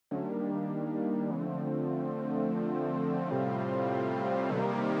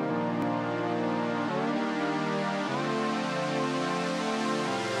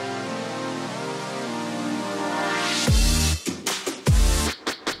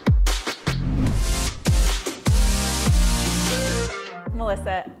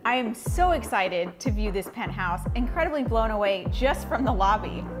Melissa, I am so excited to view this penthouse, incredibly blown away just from the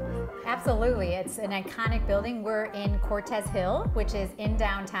lobby. Absolutely, it's an iconic building. We're in Cortez Hill, which is in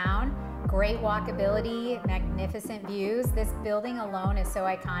downtown. Great walkability, magnificent views. This building alone is so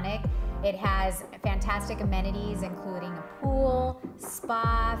iconic. It has fantastic amenities, including a pool,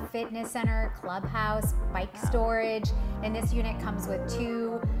 spa, fitness center, clubhouse, bike storage. And this unit comes with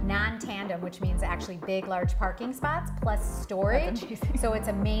 2 non-tandem, which means actually big, large parking spots, plus storage. So it's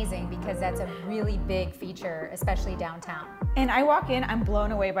amazing because that's a really big feature, especially downtown. And I walk in, I'm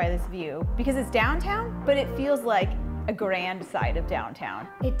blown away by this view because it's downtown, but it feels like a grand side of downtown.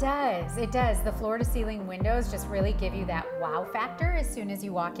 It does, it does. The floor to ceiling windows just really give you that wow factor as soon as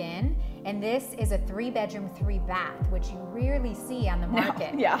you walk in. And this is a 3-bedroom, 3-bath, which you rarely see on the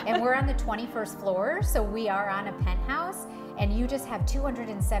market. No, yeah. And we're on the 21st floor, so we are on a penthouse, and you just have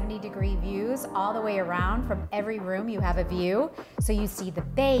 270-degree views all the way around. From every room you have a view. So you see the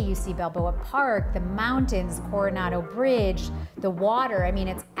bay, you see Balboa Park, the mountains, Coronado Bridge, the water. I mean,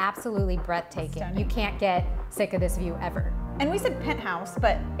 it's absolutely breathtaking. Stunning. You can't get sick of this view ever. And we said penthouse,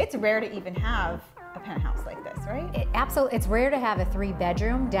 but it's rare to even have a penthouse like this, right? Absolutely, it's rare to have a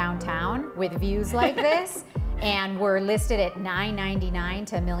 3-bedroom downtown with views like this. And we're listed at $999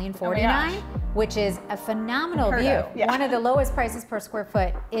 to $1,049,000, which is a phenomenal view. Yeah. One of the lowest prices per square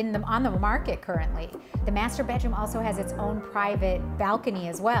foot on the market currently. The master bedroom also has its own private balcony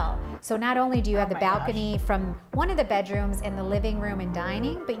as well. So not only do you have the balcony from one of the bedrooms in the living room and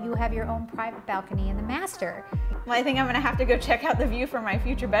dining, but you have your own private balcony in the master. Well, I think I'm gonna have to go check out the view from my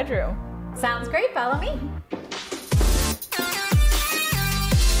future bedroom. Sounds great, follow me.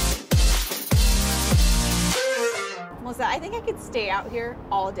 Melissa, I think I could stay out here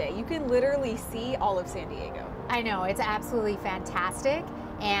all day. You can literally see all of San Diego. I know, it's absolutely fantastic.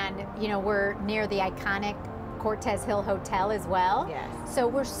 And you know, we're near the iconic Cortez Hill Hotel as well. Yes. So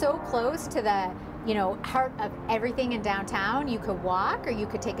we're so close to the, you know, heart of everything in downtown. You could walk or you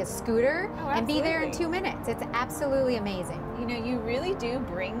could take a scooter and be there in 2 minutes. It's absolutely amazing. You know, you really do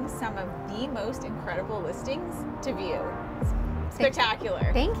bring some of the most incredible listings to view. It's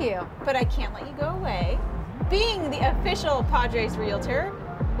spectacular. Thank you. But I can't let you go away. Being the official Padres realtor,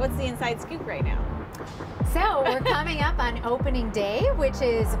 what's the inside scoop right now? So we're coming up on opening day, which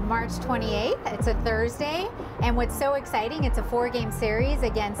is March 28th. It's a Thursday. And what's so exciting, it's a 4-game series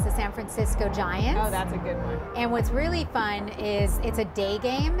against the San Francisco Giants. Oh, that's a good one. And what's really fun is it's a day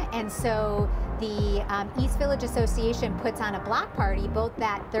game. And so the East Village Association puts on a block party both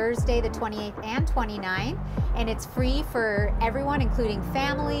that Thursday, the 28th and 29th. And it's free for everyone, including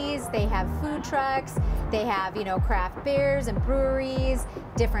families. They have food trucks. They have, you know, craft beers and breweries,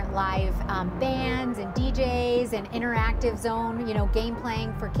 different live bands and DJs, and interactive zone, you know, game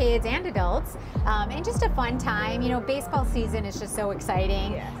playing for kids and adults, and just a fun time. You know, baseball season is just so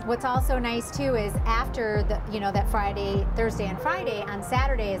exciting. Yes. What's also nice too is after the, you know, that Friday, Thursday and Friday, on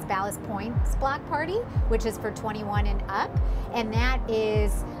Saturday is Ballast Point's block party, which is for 21 and up, and that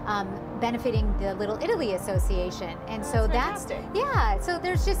is benefiting the Little Italy Association. And so that's, yeah, so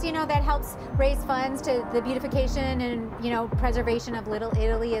there's just, you know, that helps raise funds to the beautification and, you know, preservation of Little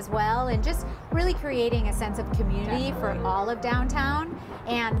Italy as well, and just really creating a sense of community for all of downtown.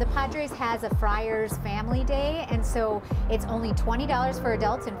 And the Padres has a Friars Family Day, and so it's only $20 for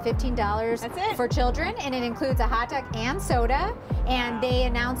adults and $15 for children, and it includes a hot dog and soda, and they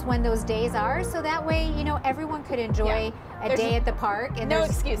announce when those days are, so that way, you know, everyone could enjoy a day at the park. And no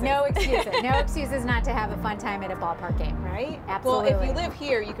excuses. No excuses. No excuses not to have a fun time at a ballpark game. Right? Absolutely. Well, if you live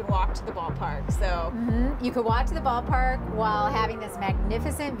here, you can walk to the ballpark, so. You could walk to the ballpark while having this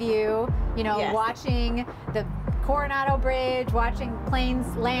magnificent view, you know, watching the Coronado Bridge, watching planes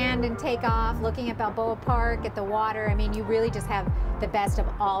land and take off, looking at Balboa Park, at the water. I mean, you really just have the best of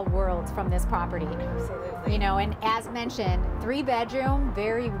all worlds from this property. Absolutely. You know, and as mentioned, 3-bedroom,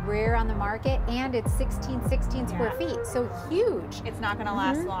 very rare on the market, and it's 16 square feet, so huge. It's not going to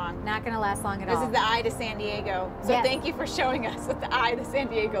last long. Not going to last long at all. This is the eye to San Diego. So thank you for showing us what the eye to San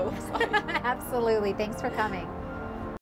Diego looks like. Absolutely. Thanks for coming.